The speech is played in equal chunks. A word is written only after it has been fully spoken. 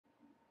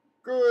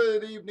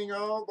Good evening,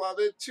 all. Bob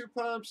at Two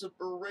Pops of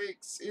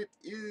Breaks. It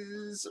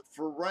is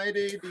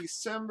Friday,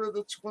 December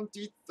the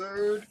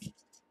 23rd.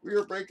 We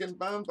are breaking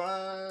Bomb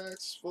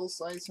Box,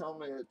 full-size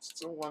helmets.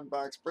 It's a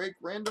one-box break.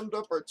 Randomed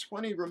up our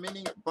 20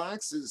 remaining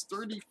boxes.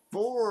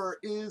 34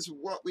 is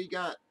what we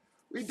got.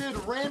 We did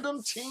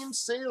random team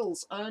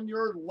sales on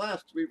your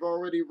left. We've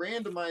already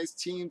randomized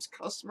teams,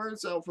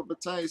 customers,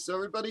 alphabetized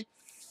everybody.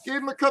 Gave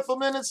them a couple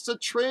minutes to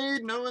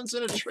trade. No one's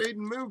in a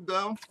trading mood,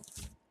 though.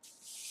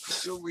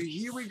 So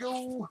here we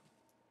go.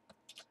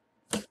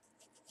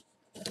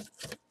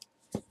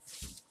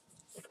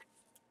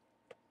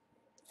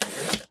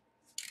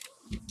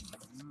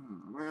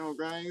 Well,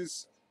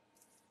 guys.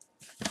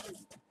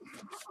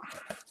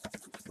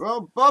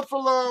 Well,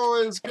 Buffalo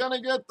is going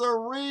to get the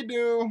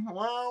redo.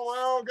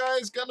 Well,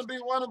 guys, going to be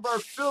one of our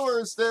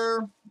fillers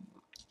there.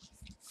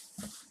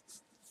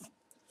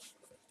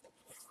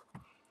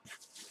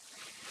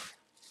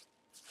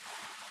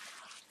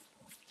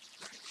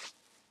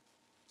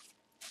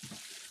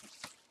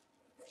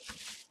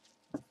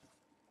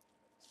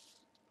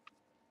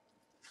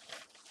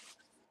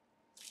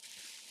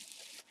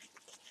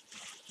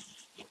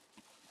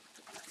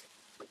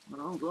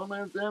 Well, don't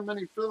have that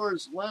many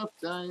fillers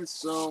left, guys,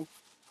 so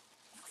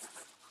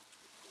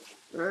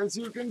as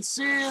you can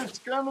see, it's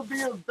going to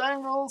be a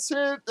Bengals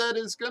hit. That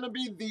is going to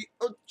be the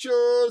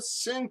Ocho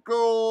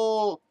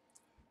Cinco.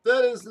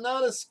 That is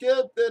not a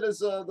skip. That is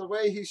the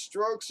way he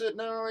strokes it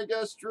now, I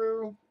guess,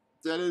 Drew.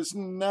 That is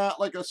not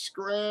like a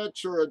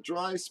scratch or a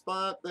dry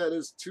spot. That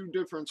is two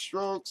different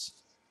strokes.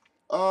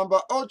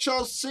 But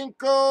Ocho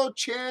Cinco,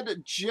 Chad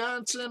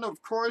Johnson,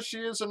 of course, she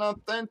is an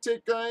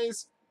authentic,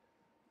 guys.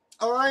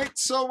 All right,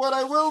 so what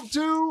I will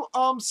do,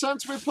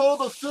 since we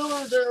pulled a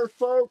filler there,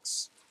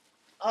 folks,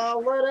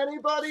 let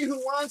anybody who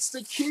wants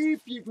to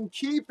keep, you can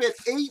keep at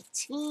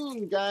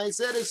 18, guys.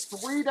 That is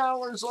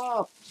 $3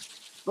 off.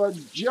 But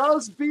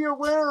just be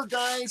aware,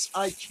 guys,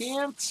 I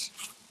can't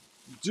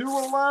do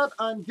a lot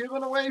on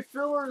giving away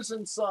fillers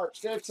and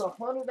such. That's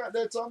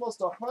almost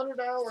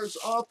 $100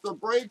 off the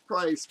break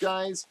price,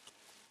 guys.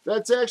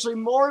 That's actually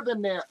more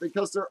than that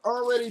because they're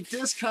already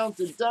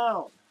discounted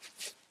down.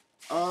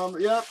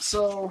 Yep,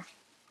 so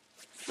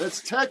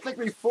that's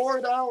technically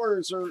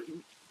 $4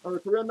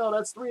 or no,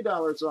 that's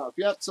 $3 off.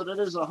 Yep, so that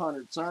is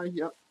 100. Sorry,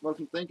 yep,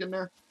 wasn't thinking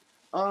there.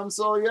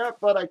 So yeah,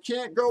 but I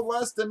can't go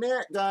less than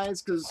that,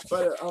 guys,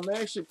 but I'm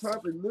actually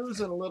probably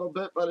losing a little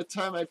bit by the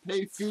time I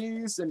pay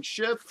fees and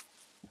ship.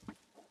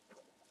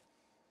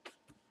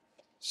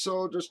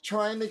 So just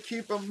trying to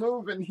keep them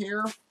moving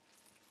here.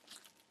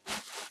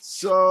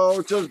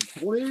 So just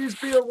please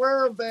be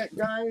aware of that,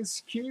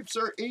 guys. Keeps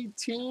are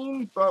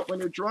 18, but when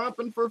you're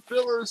dropping for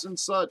fillers and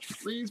such,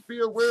 please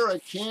be aware I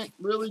can't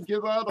really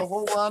give out a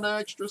whole lot of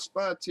extra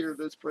spots here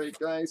this break,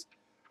 guys.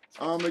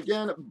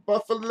 Again,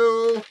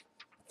 Buffalo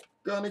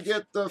gonna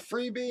get the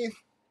freebie.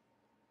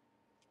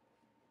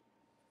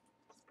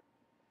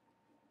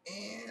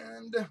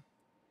 And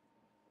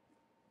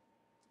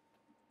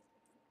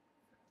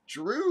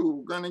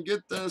Drew gonna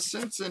get the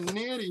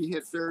Cincinnati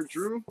hit there,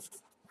 Drew.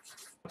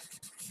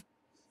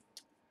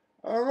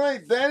 All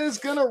right, that is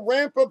going to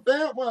ramp up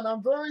that one.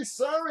 I'm very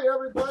sorry,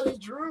 everybody.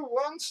 Drew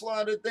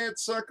one-slotted that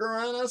sucker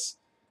on us.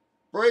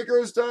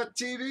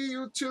 Breakers.tv,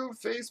 YouTube,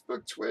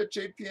 Facebook, Twitch,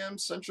 8 p.m.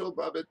 Central,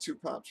 Bob at Two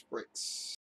Pops Breaks.